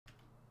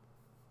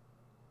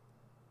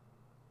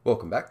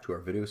Welcome back to our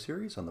video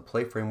series on the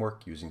Play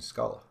framework using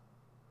Scala.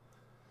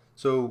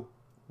 So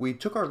we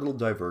took our little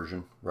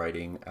diversion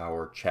writing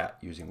our chat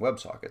using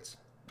WebSockets,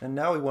 and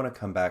now we want to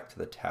come back to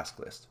the task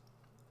list.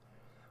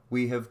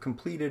 We have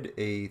completed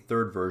a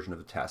third version of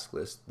the task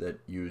list that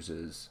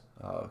uses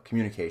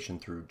communication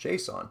through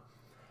JSON.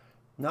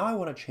 Now I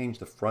want to change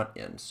the front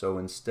end, so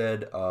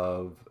instead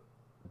of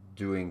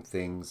doing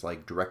things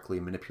like directly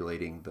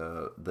manipulating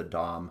the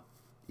DOM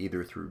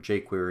either through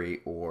jQuery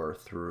or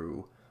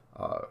through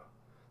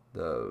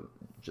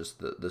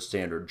the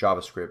standard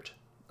JavaScript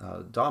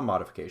DOM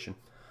modification,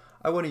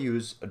 I want to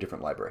use a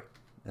different library.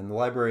 And the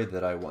library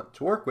that I want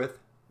to work with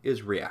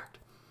is React.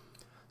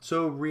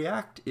 So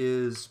React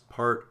is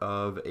part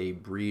of a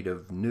breed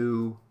of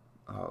new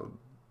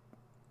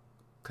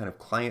kind of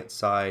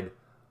client-side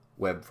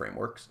web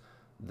frameworks.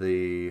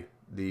 The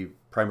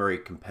primary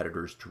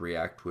competitors to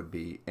React would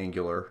be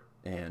Angular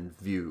and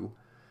Vue.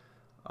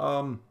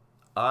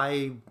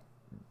 I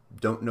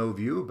don't know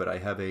Vue, but I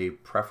have a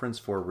preference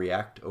for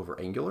React over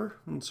Angular,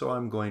 and so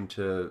I'm going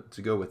to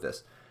go with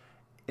this.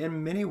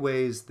 In many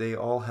ways, they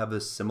all have a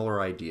similar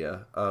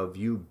idea of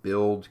you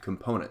build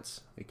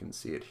components. You can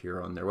see it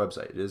here on their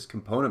website. It is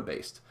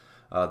component-based.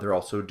 They're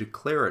also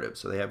declarative,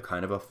 so they have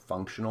kind of a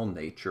functional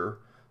nature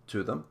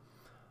to them.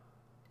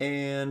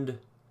 And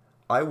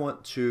I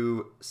want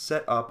to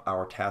set up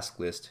our task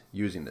list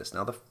using this.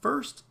 Now, the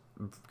first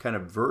kind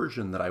of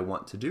version that I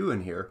want to do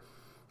in here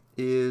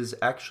is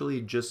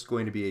actually just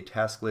going to be a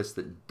task list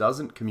that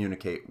doesn't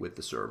communicate with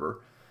the server,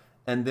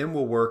 and then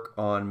we'll work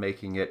on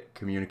making it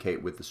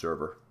communicate with the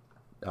server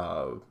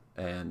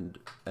and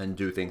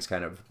do things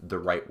kind of the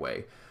right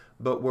way,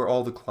 but where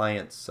all the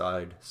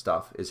client-side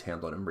stuff is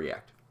handled in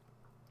React.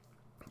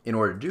 In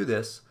order to do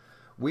this,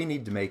 we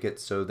need to make it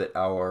so that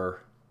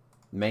our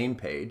main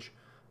page,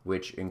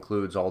 which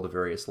includes all the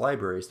various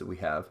libraries that we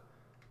have,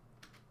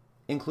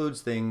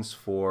 includes things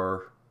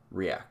for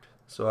React.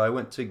 So I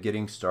went to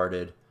Getting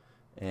Started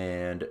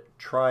and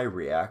try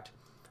React,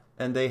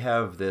 and they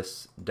have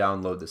this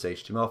download this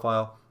HTML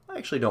file. I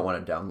actually don't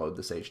want to download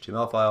this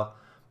HTML file,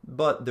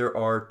 but there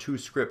are two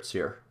scripts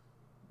here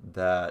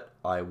that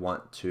I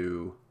want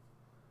to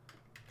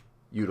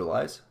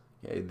utilize.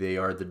 Okay, they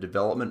are the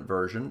development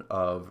version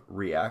of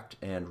React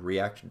and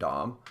React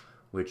DOM,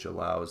 which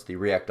allows the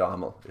React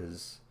DOM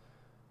is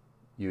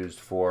used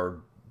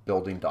for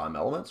building DOM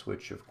elements,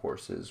 which of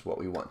course is what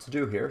we want to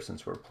do here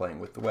since we're playing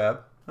with the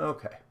web.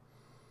 Okay.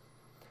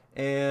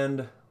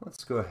 And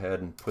let's go ahead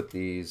and put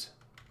these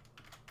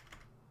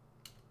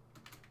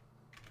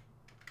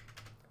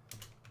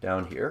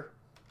down here.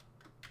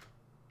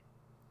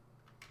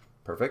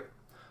 Perfect.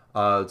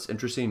 It's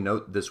interesting to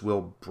note this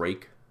will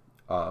break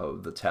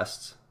the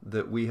tests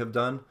that we have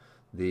done.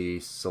 The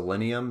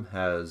Selenium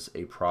has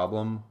a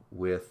problem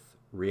with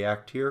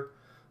React here.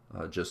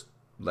 Just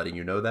letting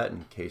you know that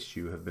in case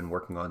you have been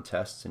working on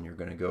tests and you're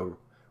going to go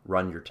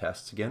run your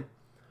tests again.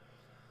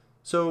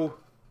 So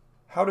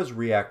how does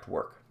React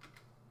work?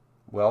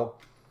 Well,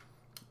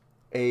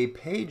 a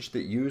page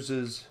that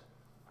uses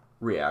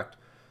React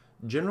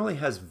generally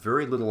has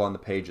very little on the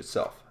page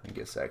itself, I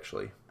guess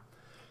actually.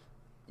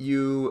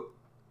 You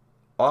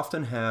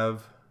often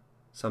have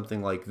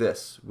something like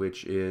this,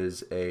 which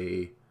is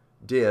a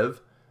div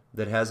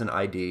that has an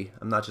ID.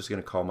 I'm not just going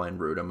to call mine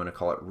root, I'm going to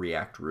call it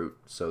React root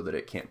so that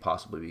it can't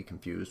possibly be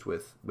confused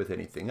with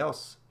anything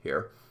else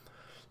here.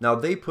 Now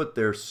they put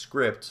their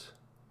script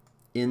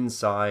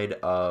inside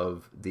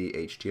of the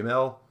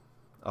HTML.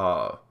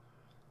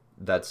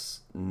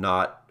 That's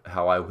not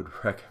how I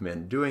would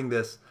recommend doing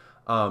this.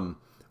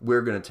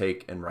 We're going to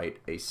take and write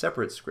a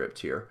separate script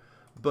here,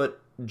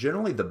 but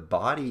generally the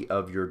body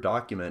of your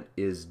document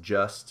is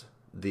just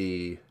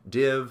the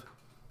div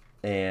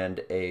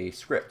and a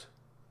script.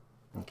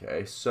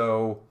 Okay,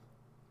 so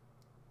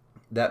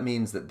that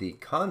means that the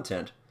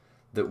content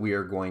that we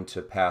are going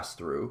to pass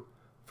through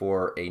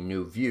for a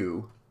new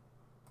view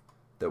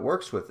that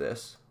works with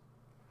this,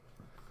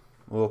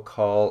 we'll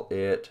call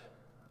it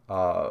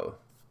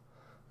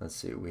let's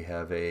see, we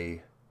have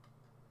a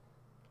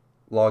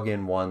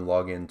login 1,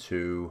 login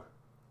 2,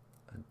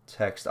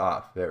 text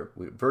off,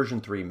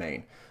 version 3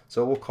 main.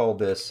 So we'll call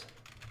this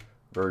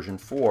version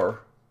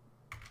 4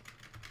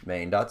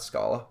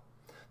 main.scala.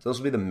 So this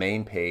will be the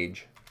main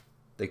page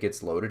that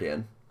gets loaded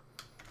in,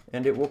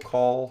 and it will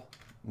call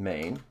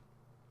main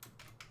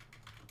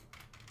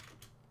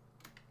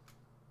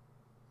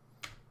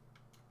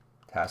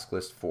task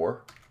list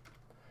 4.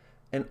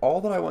 And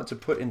all that I want to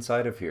put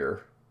inside of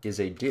here is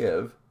a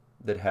div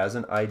that has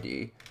an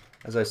ID.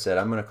 As I said,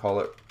 I'm going to call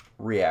it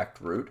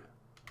React root.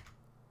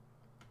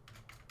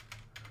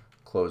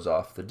 Close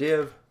off the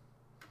div.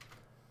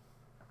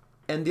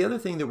 And the other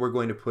thing that we're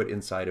going to put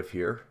inside of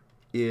here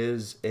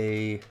is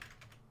a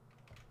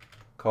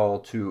call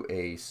to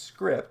a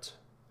script.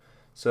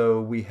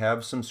 So we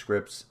have some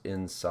scripts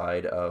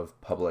inside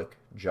of public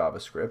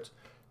JavaScript.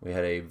 We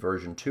had a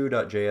version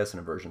 2.js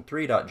and a version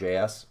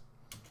 3.js.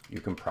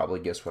 You can probably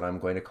guess what I'm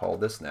going to call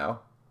this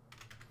now.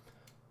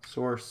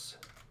 Source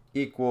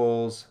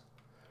equals,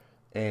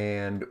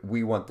 and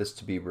we want this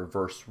to be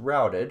reverse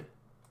routed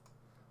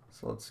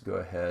So let's go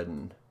ahead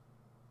and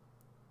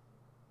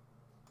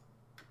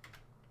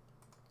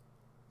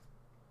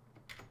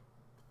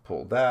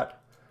pull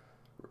that.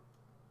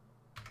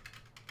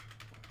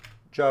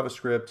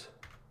 JavaScript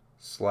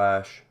 /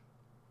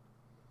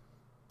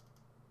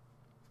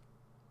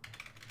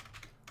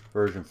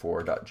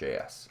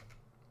 version4.js.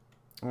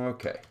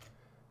 Okay,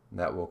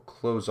 that will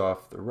close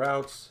off the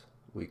routes.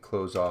 We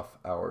close off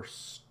our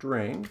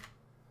string.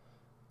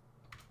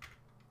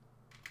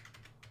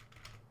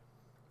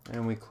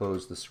 And we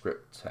close the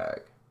script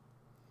tag.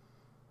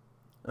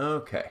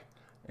 Okay,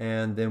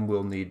 and then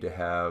we'll need to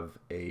have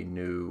a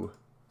new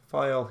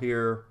file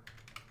here,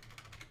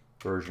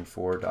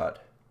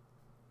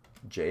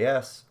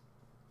 version4.js,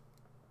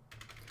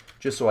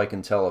 just so I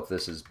can tell if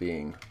this is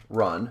being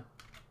run.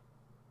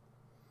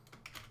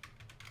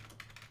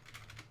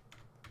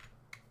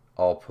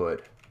 I'll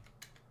put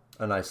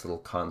a nice little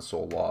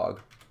console log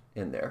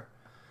in there.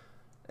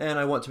 And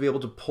I want to be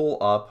able to pull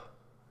up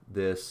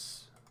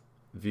this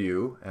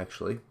view,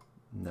 actually,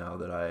 now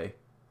that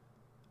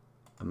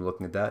I'm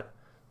looking at that.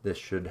 This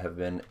should have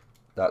been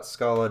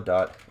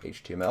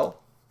 .scala.html.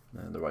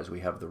 Otherwise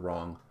we have the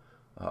wrong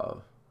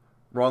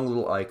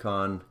little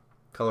icon.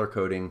 Color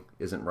coding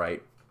isn't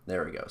right.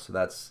 There we go. So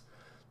that's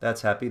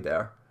happy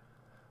there.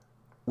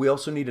 We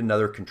also need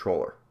another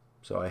controller.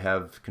 So I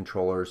have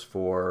controllers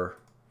for,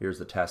 here's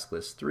the task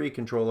list 3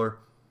 controller.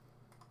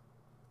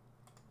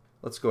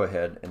 Let's go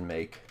ahead and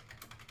make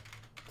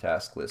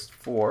task list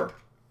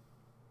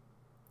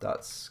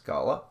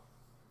 4.scala.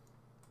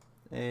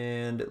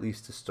 And at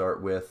least to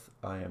start with,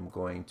 I am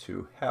going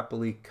to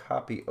happily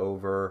copy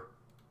over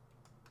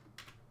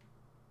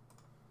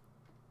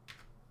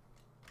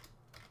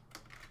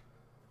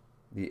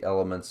the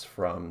elements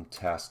from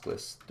task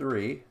list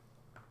 3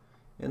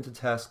 into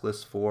task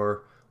list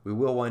 4. We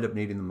will wind up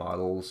needing the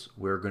models.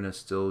 We're going to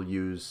still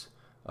use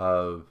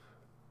the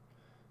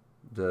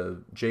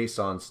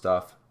JSON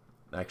stuff.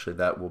 Actually,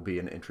 that will be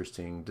an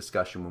interesting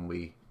discussion when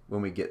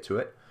we get to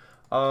it.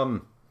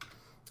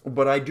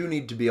 But I do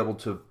need to be able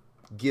to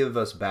give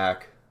us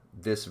back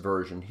this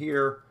version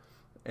here,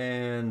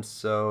 and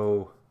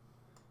so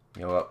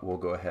you know what, we'll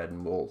go ahead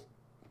and we'll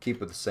keep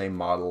with the same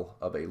model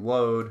of a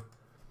load,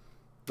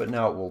 but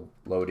now it will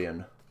load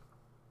in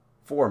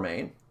for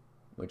main,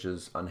 which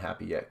is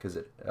unhappy yet because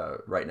it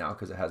right now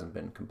because it hasn't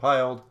been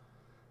compiled.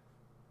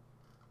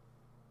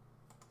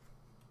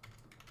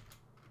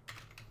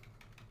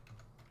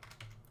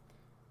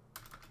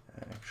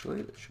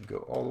 Actually, that should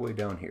go all the way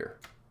down here.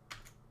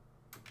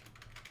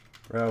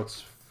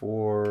 Routes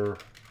for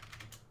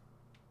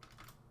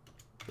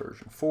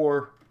version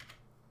 4.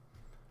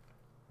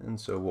 And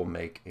so we'll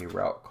make a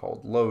route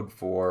called load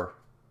for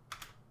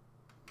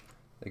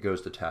that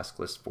goes to task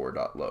list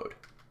 4.load.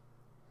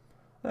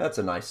 That's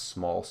a nice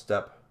small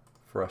step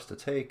for us to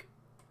take.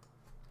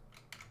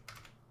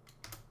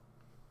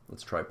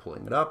 Let's try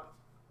pulling it up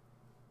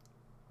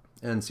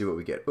and see what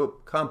we get. Oh,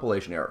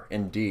 compilation error,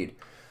 indeed.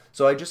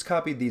 So I just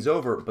copied these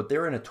over, but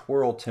they're in a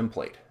twirl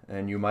template.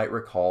 And you might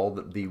recall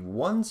that the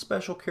one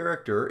special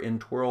character in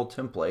twirl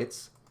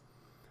templates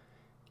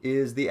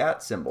is the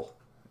 @ symbol.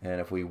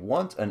 And if we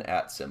want an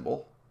 @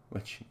 symbol,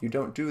 which you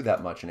don't do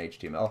that much in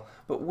HTML,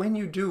 but when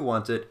you do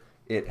want it,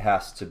 it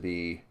has to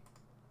be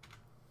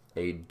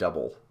a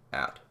double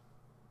 @.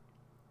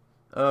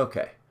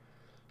 Okay.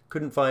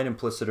 Couldn't find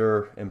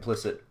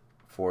implicit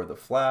for the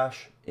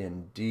flash.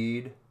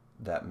 Indeed,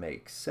 that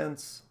makes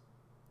sense.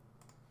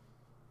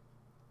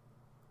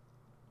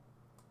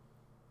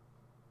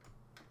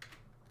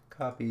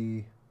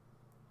 Copy.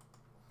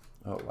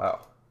 Oh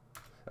wow.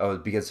 Oh,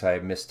 because I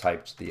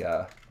mistyped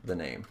the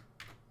name.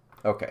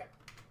 Okay.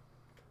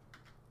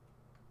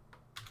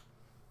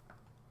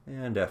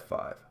 And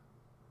F5.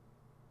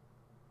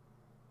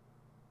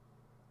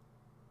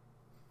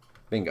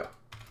 Bingo.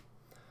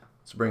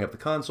 Let's bring up the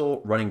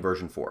console, running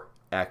version 4.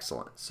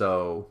 Excellent.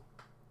 So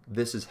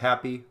this is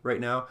happy right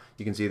now.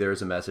 You can see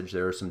there's a message.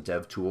 There are some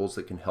dev tools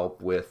that can help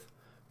with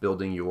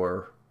building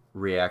your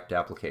React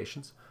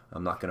applications.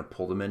 I'm not going to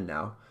pull them in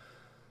now.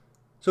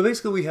 So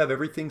basically we have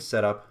everything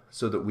set up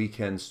so that we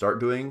can start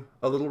doing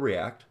a little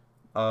React.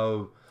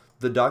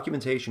 The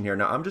documentation here,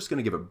 now I'm just going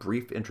to give a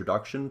brief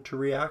introduction to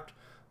React.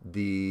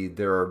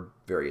 There are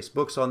various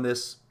books on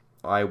this.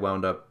 I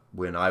wound up,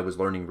 when I was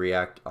learning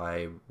React,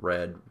 I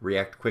read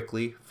React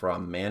Quickly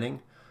from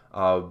Manning.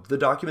 The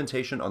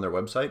documentation on their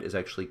website is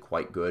actually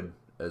quite good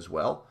as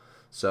well.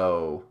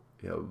 So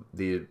you know,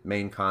 the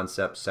main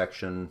concept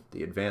section,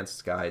 the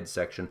advanced guide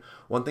section.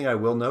 One thing I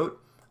will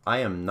note, I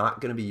am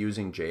not going to be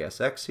using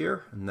JSX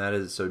here, and that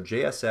is, so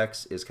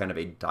JSX is kind of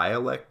a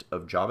dialect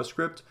of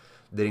JavaScript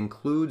that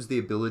includes the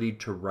ability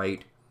to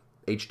write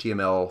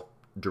HTML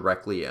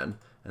directly in,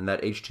 and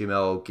that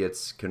HTML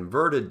gets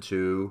converted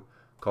to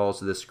calls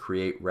to this the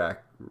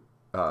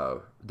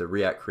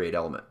React create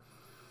element.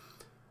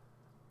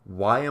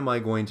 Why am I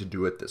going to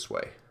do it this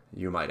way,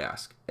 you might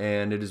ask?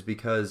 And it is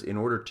because in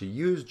order to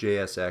use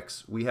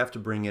JSX, we have to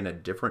bring in a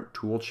different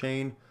tool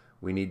chain.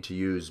 We need to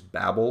use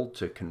Babel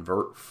to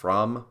convert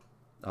from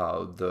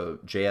the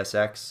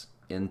JSX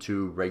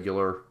into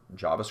regular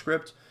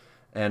JavaScript,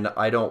 and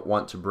I don't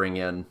want to bring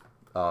in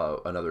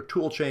another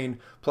tool chain.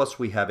 Plus,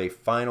 we have a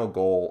final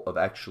goal of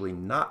actually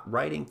not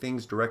writing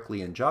things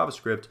directly in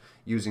JavaScript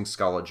using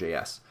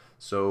Scala.js.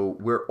 So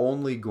we're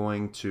only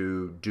going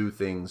to do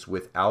things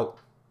without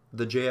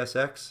the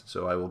JSX.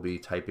 So I will be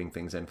typing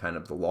things in kind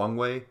of the long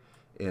way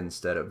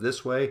instead of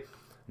this way.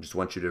 I just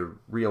want you to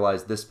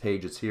realize this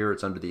page is here.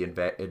 It's under the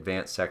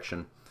advanced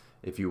section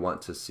if you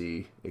want to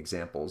see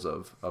examples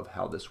of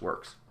how this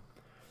works.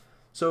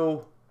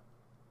 So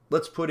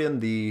let's put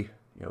in the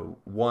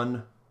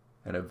one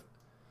kind of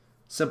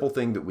simple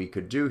thing that we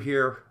could do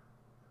here.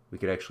 We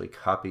could actually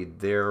copy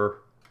their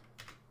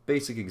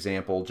basic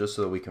example just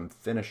so that we can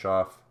finish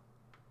off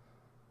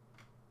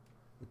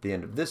at the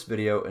end of this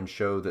video and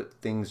show that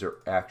things are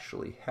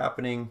actually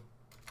happening.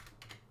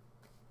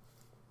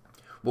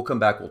 We'll come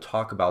back, we'll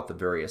talk about the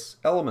various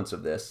elements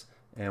of this,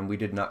 and we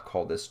did not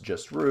call this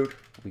just root,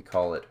 we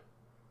call it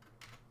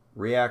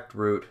React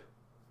root.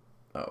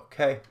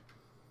 Okay,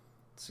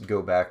 let's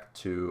go back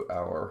to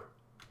our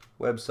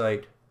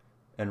website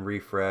and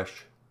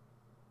refresh.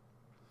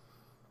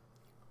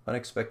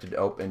 Unexpected,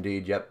 oh,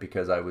 indeed, yep,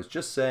 because I was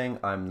just saying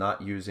I'm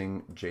not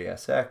using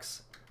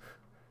JSX.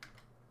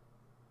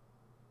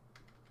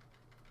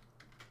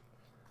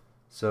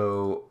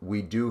 So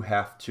we do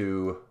have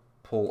to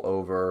pull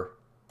over.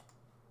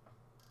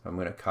 I'm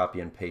going to copy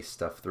and paste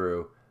stuff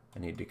through. I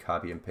need to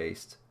copy and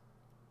paste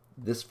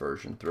this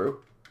version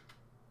through.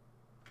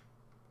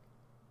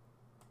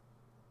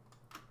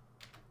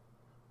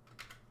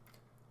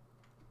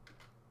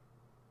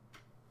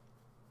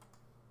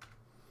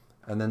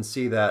 And then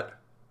see that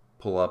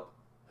pull up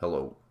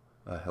hello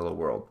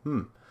world.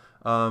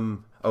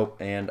 Oh,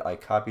 and I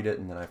copied it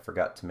and then I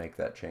forgot to make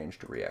that change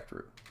to React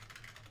root.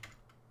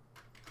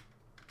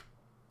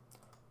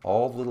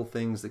 All little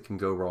things that can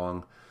go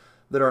wrong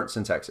that aren't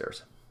syntax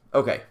errors.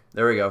 Okay,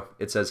 there we go.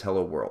 It says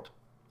hello world.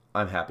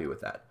 I'm happy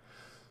with that.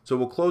 So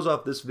we'll close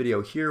off this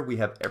video here. We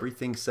have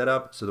everything set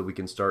up so that we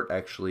can start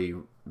actually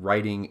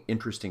writing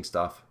interesting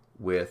stuff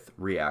with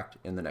React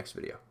in the next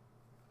video.